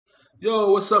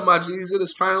Yo, what's up, my G's? It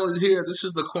is finally here. This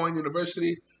is the Coin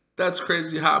University. That's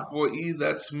Crazy Hot Boy E.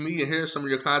 That's me. And here's some of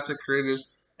your content creators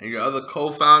and your other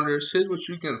co-founders. Here's what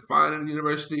you can find in the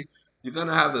university. You're going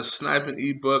to have the sniping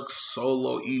ebook,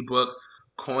 solo ebook,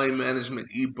 coin management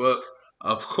ebook.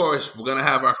 Of course, we're going to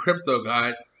have our crypto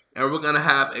guide. And we're going to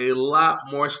have a lot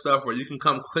more stuff where you can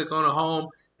come click on a home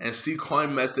and see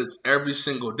coin methods every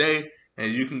single day.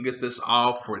 And you can get this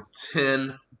all for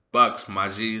 $10, my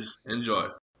G's. Enjoy.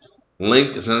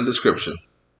 Link is in the description.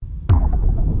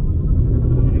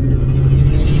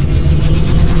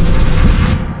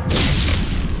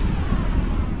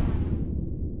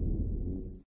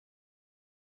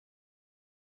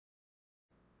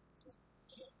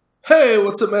 Hey,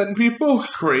 what's up, Madden people?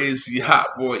 Crazy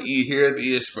Hot Boy E here. The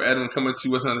E is for Adam, coming to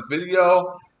you with another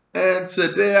video. And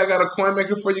today I got a coin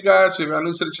maker for you guys. So if you're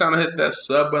new to the channel, hit that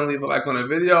sub button, leave a like on the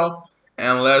video,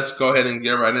 and let's go ahead and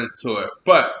get right into it.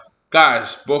 But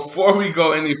guys, before we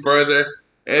go any further,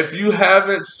 if you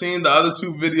haven't seen the other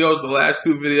two videos, the last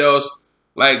two videos,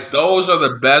 like those are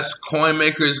the best coin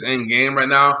makers in game right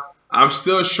now. I'm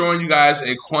still showing you guys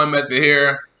a coin method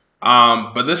here,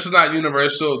 but this is not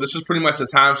universal. This is pretty much a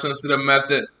time-sensitive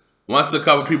method. Once a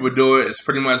couple people do it, it's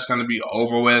pretty much going to be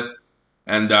over with.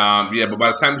 And yeah, but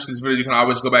by the time you see this video, you can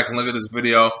always go back and look at this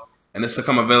video, and this will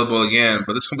come available again.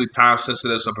 But this is going to be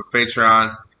time-sensitive, so for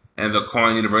Patreon and the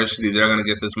Coin University, they're going to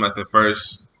get this method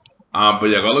first. But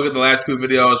yeah, go look at the last two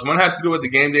videos. One has to do with the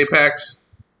game day packs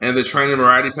and the training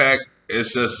variety pack.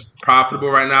 It's just profitable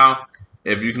right now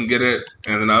if you can get it.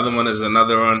 And then the other one is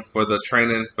another one for the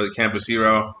training for the Campus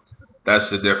Hero.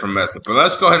 That's a different method. But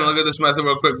let's go ahead and look at this method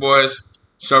real quick,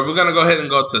 boys. So we're going to go ahead and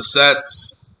go to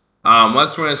sets.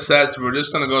 Once we're in sets, we're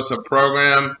just going to go to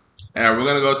program, and we're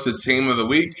going to go to team of the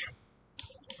week.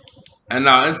 And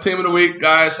now in Team of the Week,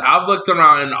 guys, I've looked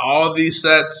around in all these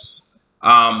sets.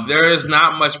 There is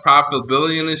not much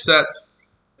profitability in these sets,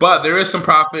 but there is some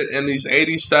profit in these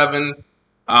 87.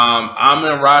 I'm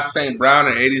in Ross St. Brown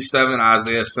and 87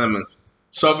 Isaiah Simmons.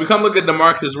 So if we come look at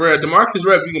DeMarcus Ware,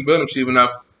 if you can build him cheap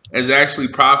enough, is actually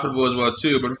profitable as well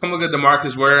too. But if we come look at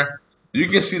DeMarcus Ware, you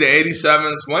can see the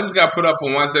 87s. One just got put up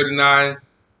for 139,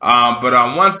 but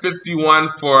 151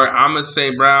 for Ahmed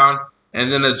St. Brown. And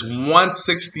then it's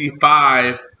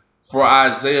 165 for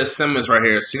Isaiah Simmons right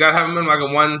here. So you got to have him in like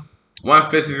a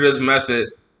 150 to this method.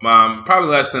 Probably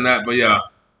less than that, but yeah.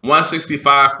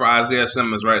 165 for Isaiah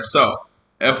Simmons, right? So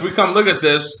if we come look at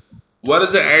this, what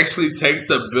does it actually take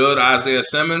to build Isaiah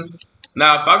Simmons?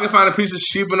 Now, if I can find a piece that's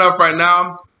cheap enough right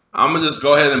now, I'm going to just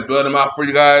go ahead and build him out for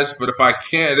you guys. But if I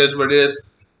can't, it is what it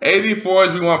is.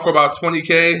 84s we want for about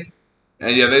 20K.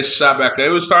 And yeah, they shot back. They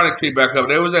was starting to creep back up.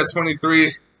 They was at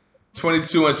 23.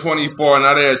 22 and 24,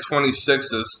 now they're at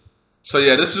 26s. So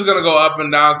yeah, this is gonna go up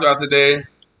and down throughout the day.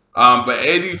 But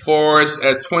 84s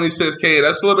at 26K,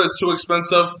 that's a little bit too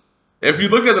expensive. If you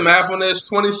look at the math on this,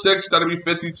 26, that'll be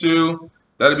 52,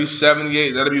 that'll be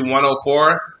 78, that'll be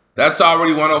 104. That's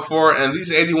already 104, and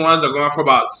these 81s are going for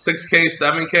about 6K,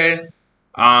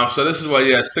 7K. So this is what,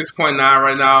 yeah, 6.9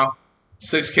 right now,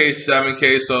 6K,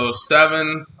 7K, so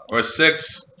 7 or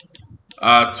 6,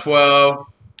 12.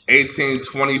 18,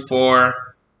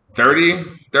 24, 30,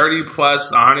 30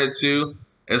 plus 102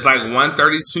 is like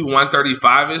 132,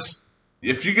 135-ish.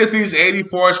 If you get these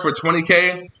 84s for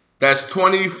 20K, that's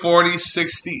 20, 40,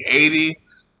 60, 80.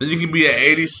 Then you can be at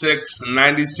 86,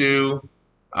 92,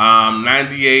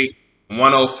 98,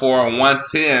 104,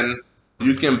 110.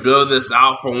 You can build this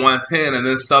out for 110 and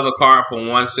then sell the car for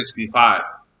 165.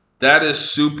 That is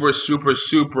super, super,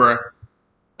 super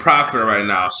profit right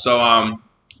now. So,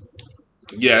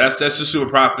 yeah, that's just super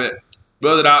profit.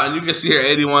 Build it out, and you can see here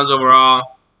 81s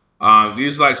overall.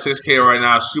 These like 6K right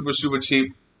now, super, super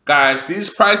cheap. Guys, these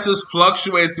prices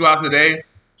fluctuate throughout the day,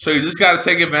 so you just got to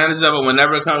take advantage of it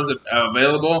whenever it comes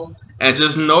available. And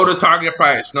just know the target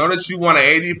price. Know that you want an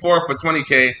 84 for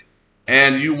 20K,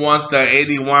 and you want the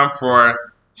 81 for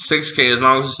 6K as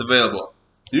long as it's available.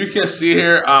 You can see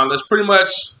here, there's pretty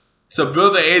much, to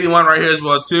build the 81 right here as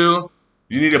well too,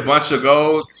 you need a bunch of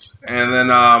golds, and then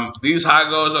these high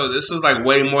golds, this is like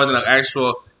way more than an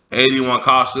actual 81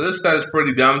 cost. So this set is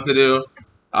pretty dumb to do.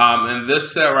 And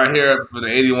this set right here for the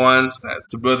 81s,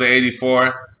 to build the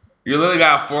 84, you literally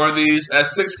got 4 of these at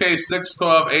 6K, 6,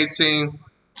 12, 18,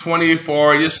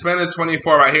 24. You're spending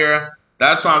 24 right here.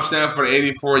 That's why I'm saying for the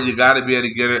 84, you got to be able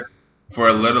to get it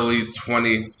for literally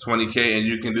 20K, and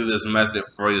you can do this method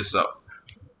for yourself.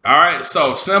 All right,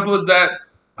 so simple as that.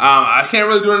 I can't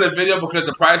really do it in the video because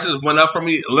the prices went up for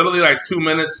me literally like 2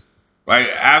 minutes. Like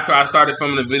after I started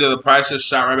filming the video, the prices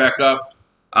shot right back up.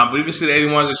 But you can see the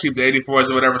 81s are cheap, the 84s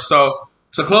or whatever. So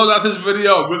to close out this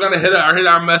video, we're gonna hit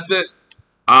our method.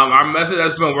 Our method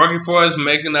that's been working for us,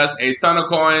 making us a ton of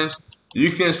coins.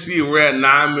 You can see we're at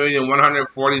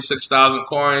 9,146,000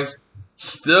 coins.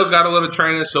 Still got a little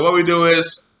training. So what we do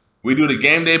is we do the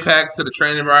game day pack to the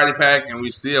training variety pack, and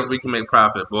we see if we can make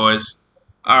profit, boys.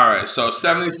 All right, so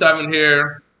 77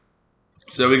 here.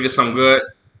 So we get some good.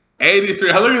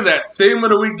 83. Look at that. Team of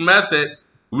the week method.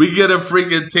 We get a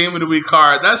freaking team of the week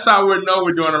card. That's how we know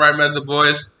we're doing the right method,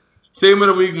 boys. Team of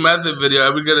the week method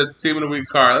video. We get a team of the week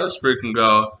card. Let's freaking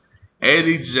go.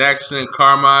 80 Jackson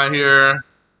Carmine here.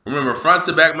 Remember, front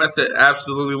to back method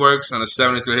absolutely works on a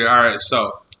 73 here. All right,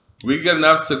 so we get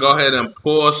enough to go ahead and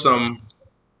pull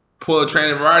a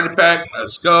training variety pack.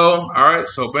 Let's go. All right,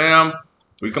 so bam.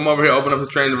 We come over here, open up the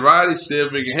training variety, see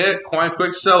if we can hit coin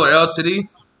quick sell or LTD.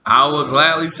 I will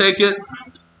gladly take it.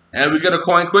 And we get a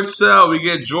coin quick sell. We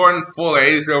get Jordan Fuller,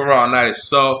 83 overall. Nice.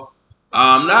 So,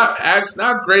 not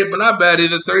great, but not bad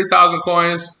either. 30,000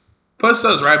 coins. Puts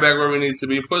us right back where we need to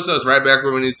be. Puts us right back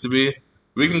where we need to be.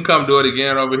 We can come do it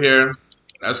again over here.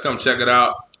 Let's come check it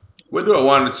out. We'll do it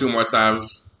 1 or 2 more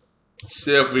times.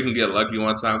 See if we can get lucky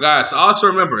one time. Guys, also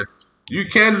remember, you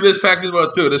can do this pack as well,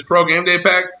 too. This Pro Game Day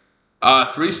pack.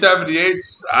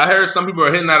 378s. I heard some people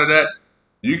are hitting out of that.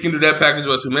 You can do that pack as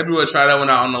well, too. Maybe we'll try that one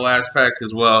out on the last pack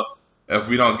as well if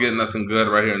we don't get nothing good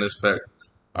right here in this pack.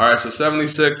 All right, so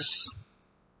 76.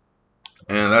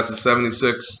 And that's a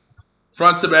 76.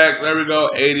 Front to back, there we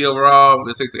go. 80 overall.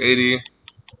 We'll take the 80.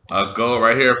 Go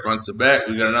right here, front to back.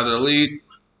 We got another elite.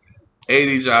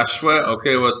 80 Josh Sweat.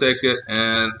 Okay, we'll take it.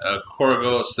 And a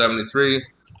Corgo 73.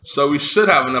 So we should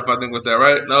have enough, I think, with that,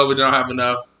 right? No, we don't have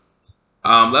enough.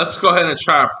 Let's go ahead and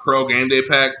try a Pro Game Day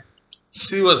pack.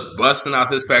 See what's busting out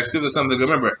this pack. See if there's something good.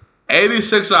 Remember,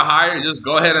 86 or higher, just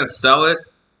go ahead and sell it.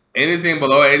 Anything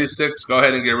below 86, go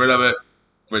ahead and get rid of it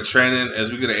for training.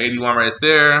 As we get an 81 right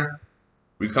there.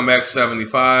 We come back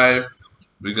 75.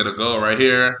 We get a gold right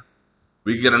here.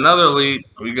 We get another elite.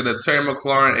 We get a Terry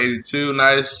McLaurin 82.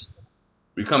 Nice.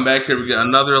 We come back here. We get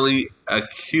another elite. A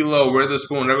Kilo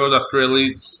Witherspoon. There goes our 3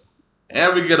 elites.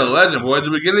 And we get a legend, boys.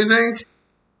 Did we get anything?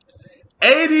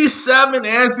 87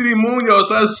 Anthony Munoz.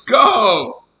 Let's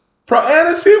go. And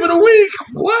the team of the week.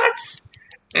 What?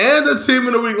 And the team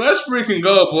of the week. Let's freaking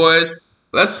go, boys.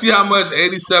 Let's see how much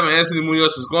 87 Anthony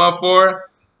Munoz is going for.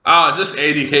 Oh, just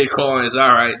 80K coins.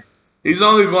 All right. He's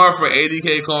only going for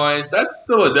 80K coins. That's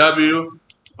still a W.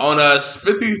 On a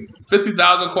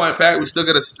 50,000 coin pack, we still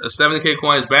get a 70K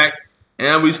coins back.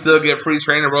 And we still get free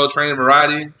training roll, training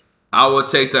variety. I will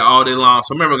take that all day long.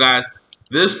 So remember, guys,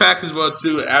 this pack as well,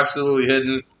 too, absolutely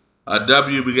hidden. A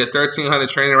W. We get 1,300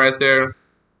 training right there.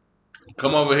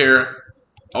 Come over here.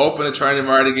 Open the training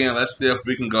variety again. Let's see if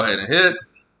we can go ahead and hit.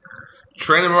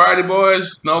 Training variety,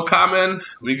 boys. No comment.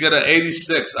 We get an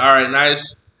 86. All right,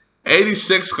 nice.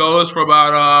 86 goes for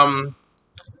about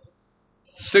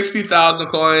 60,000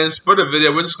 coins. For the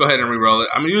video, we'll just go ahead and re-roll it.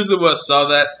 I mean, usually we'll sell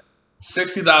that.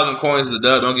 60,000 coins is a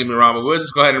dub. Don't get me wrong, but we'll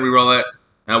just go ahead and re-roll it.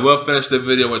 And we'll finish the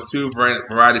video with 2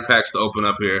 variety packs to open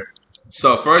up here.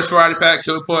 So, first variety pack,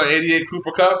 can we pull an 88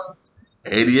 Cooper Cup?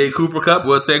 88 Cooper Cup,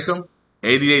 we'll take him.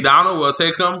 88 Donald, we'll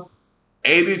take him.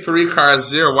 83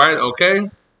 Carzier White, okay.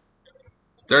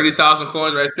 30,000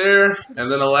 coins right there.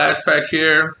 And then the last pack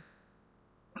here,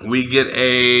 we get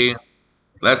a,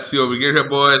 let's see what we get here,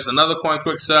 boys. Another coin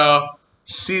quick sell.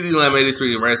 CD Lamb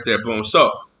 83 right there, boom.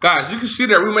 So, guys, you can see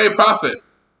that we made profit.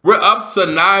 We're up to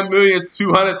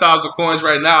 9,200,000 coins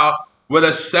right now with a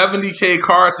 70K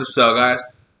card to sell, guys.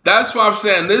 That's why I'm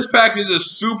saying this package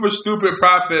is super stupid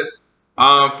profit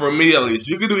for me, at least.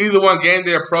 You can do either one, game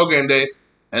day or pro game day,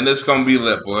 and this going to be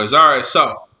lit, boys. All right,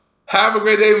 so have a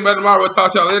great day. Better tomorrow. We'll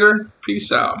talk to y'all later.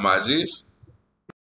 Peace out, my G's.